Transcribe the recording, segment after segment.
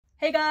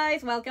Hey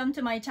guys, welcome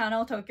to my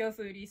channel Tokyo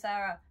Foodie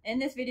Sarah. In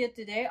this video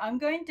today, I'm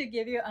going to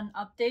give you an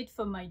update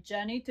for my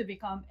journey to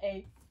become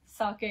a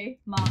sake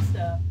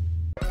master.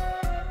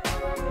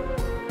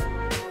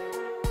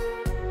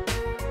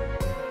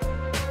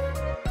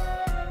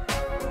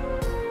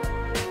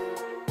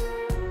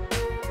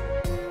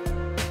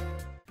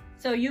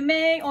 So you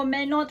may or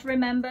may not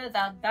remember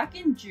that back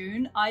in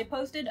June, I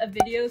posted a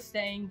video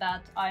saying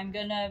that I'm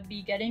gonna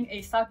be getting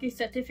a sake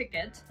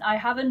certificate. I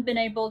haven't been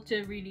able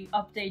to really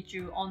update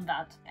you on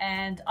that.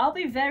 And I'll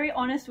be very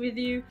honest with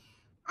you,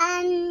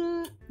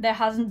 there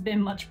hasn't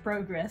been much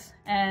progress.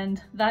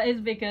 And that is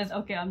because,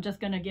 okay, I'm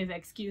just gonna give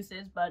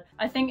excuses, but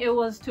I think it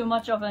was too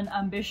much of an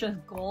ambitious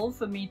goal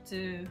for me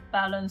to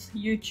balance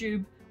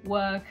YouTube,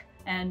 work,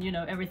 and you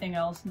know, everything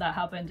else that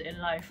happened in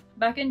life.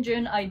 Back in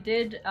June, I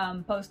did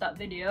post that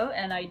video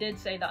and I did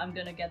say that I'm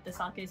gonna get the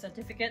sake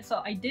certificate.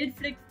 So I did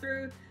flick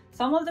through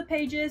some of the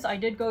pages. I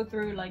did go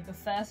through like the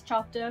first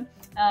chapter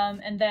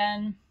and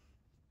then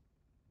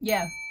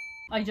yeah,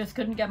 I just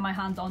couldn't get my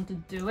hands on to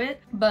do it.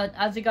 But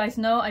as you guys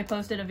know, I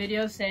posted a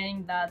video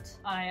saying that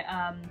I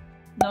am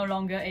no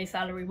longer a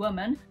salary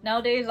woman.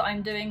 Nowadays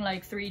I'm doing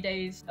like 3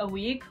 days a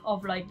week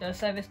of like the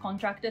service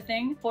contractor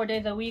thing. 4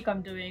 days a week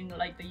I'm doing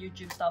like the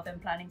YouTube stuff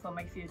and planning for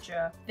my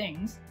future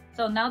things.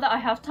 So now that I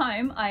have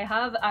time, I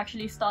have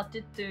actually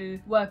started to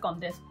work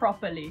on this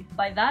properly.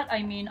 By that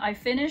I mean I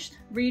finished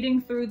reading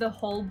through the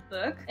whole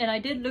book and I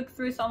did look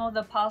through some of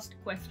the past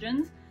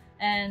questions,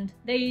 and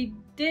they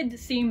did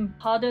seem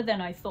harder than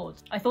I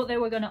thought. I thought they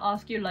were gonna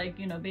ask you like,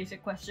 you know,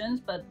 basic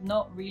questions, but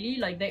not really.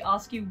 Like they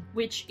ask you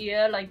which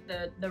year like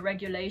the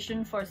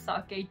regulation for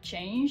sake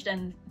changed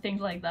and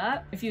things like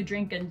that. If you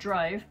drink and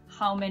drive,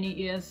 how many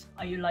years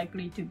are you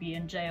likely to be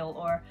in jail,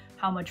 or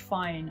how much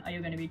fine are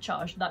you gonna be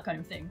charged, that kind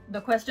of thing.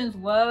 The questions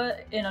were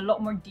in a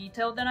lot more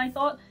detail than I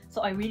thought,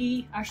 so I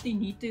really actually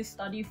need to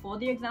study for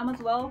the exam as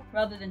well,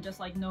 rather than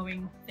just like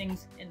knowing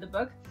things in the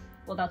book.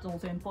 Well, that's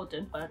also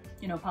important, but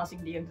you know,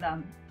 passing the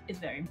exam is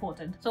very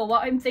important. So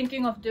what I'm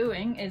thinking of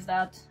doing is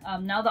that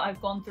now that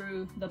I've gone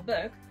through the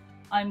book,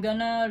 I'm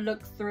gonna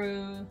look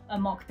through a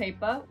mock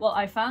paper. Well,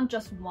 I found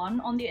just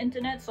one on the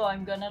internet, so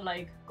I'm gonna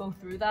like go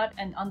through that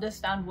and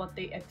understand what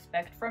they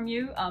expect from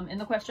you in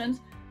the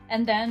questions,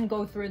 and then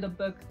go through the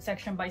book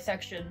section by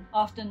section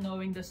after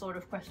knowing the sort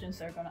of questions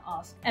they're gonna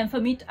ask. And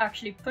for me to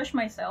actually push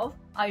myself,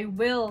 I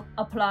will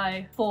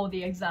apply for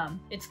the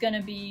exam. It's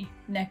gonna be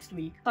next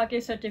week.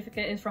 Sake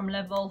certificate is from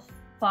level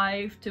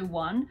 5 to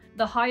 1.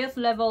 The highest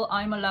level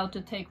I'm allowed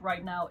to take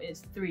right now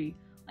is 3.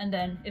 And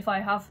then if I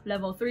have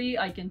level 3,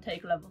 I can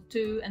take level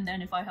 2. And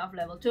then if I have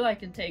level 2, I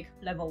can take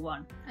level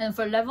 1. And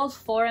for levels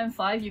 4 and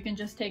 5, you can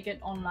just take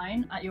it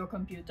online at your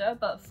computer.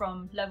 But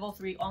from level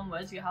 3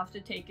 onwards, you have to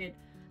take it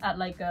at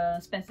like a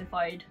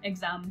specified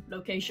exam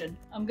location.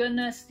 I'm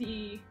gonna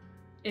see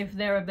if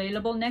they're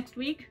available next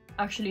week.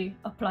 Actually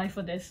apply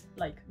for this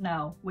like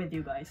now with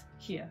you guys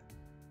here.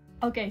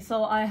 Okay,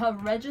 so I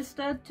have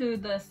registered to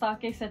the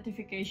sake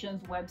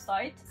certifications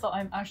website, so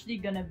I'm actually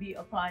gonna be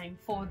applying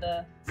for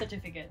the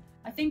certificate.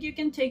 I think you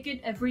can take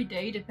it every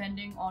day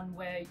depending on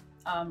where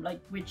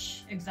like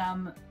which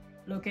exam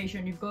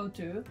location you go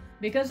to,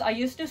 because I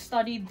used to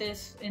study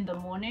this in the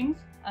mornings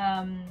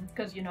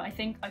because you know, I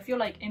feel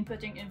like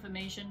inputting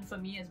information for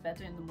me is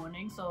better in the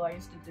morning, so I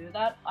used to do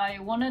that. I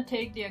want to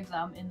take the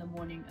exam in the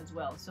morning as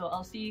well, so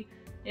I'll see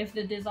if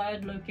the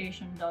desired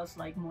location does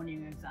like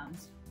morning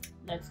exams.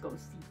 Let's go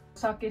see.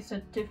 Sake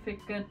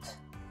certificate.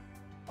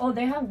 Oh,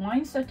 they have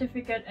wine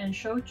certificate and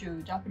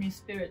shochu, Japanese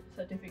spirit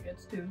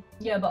certificates too.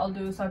 Yeah, but I'll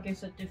do sake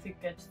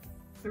certificate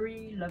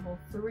 3, level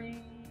 3.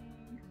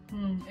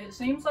 It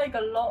seems like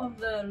a lot of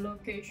the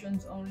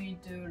locations only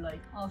do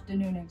like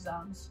afternoon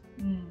exams.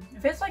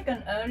 If it's like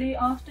an early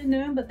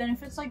afternoon, but then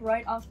if it's like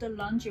right after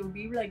lunch, it will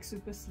be like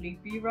super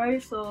sleepy, right?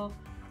 So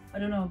I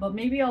don't know, but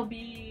maybe I'll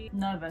be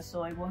nervous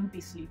so I won't be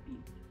sleepy.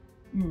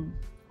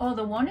 Oh,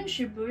 the one in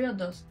Shibuya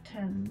does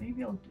 10.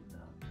 Maybe I'll do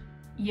that.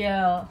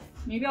 Yeah,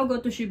 maybe I'll go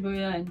to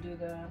Shibuya and do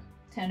the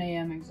 10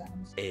 AM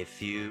exams. A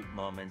few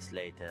moments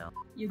later.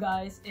 You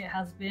guys, it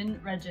has been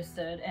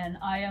registered and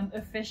I am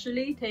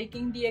officially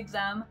taking the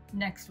exam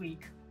next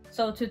week.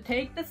 So to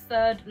take the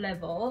 3rd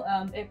level,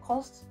 it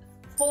costs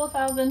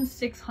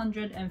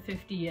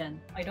 4,650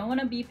 yen. I don't want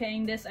to be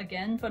paying this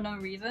again for no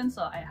reason,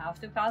 so I have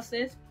to pass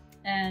this.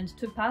 And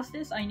to pass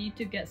this, I need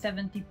to get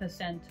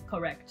 70%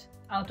 correct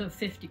out of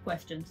 50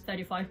 questions,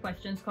 35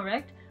 questions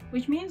correct,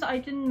 which means I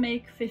didn't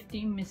make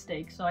 15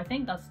 mistakes, so I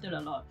think that's still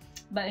a lot.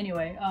 But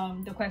anyway,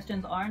 the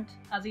questions aren't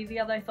as easy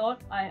as I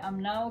thought. I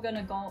am now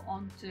gonna go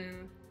on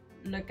to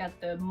look at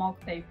the mock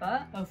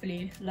paper,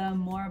 hopefully learn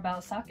more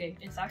about sake.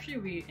 It's actually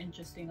really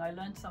interesting. I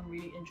learned some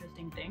really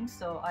interesting things,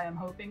 so I am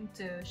hoping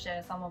to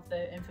share some of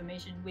the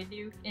information with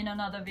you in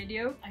another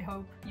video. I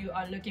hope you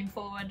are looking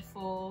forward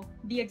for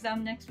the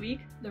exam next week.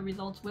 The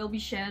results will be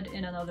shared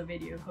in another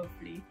video,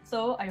 hopefully.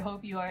 So I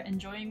hope you are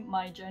enjoying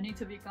my journey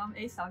to become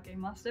a sake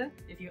master.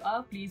 If you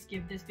are, please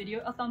give this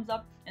video a thumbs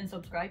up and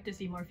subscribe to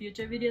see more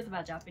future videos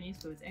about Japanese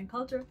foods and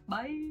culture.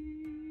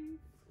 Bye!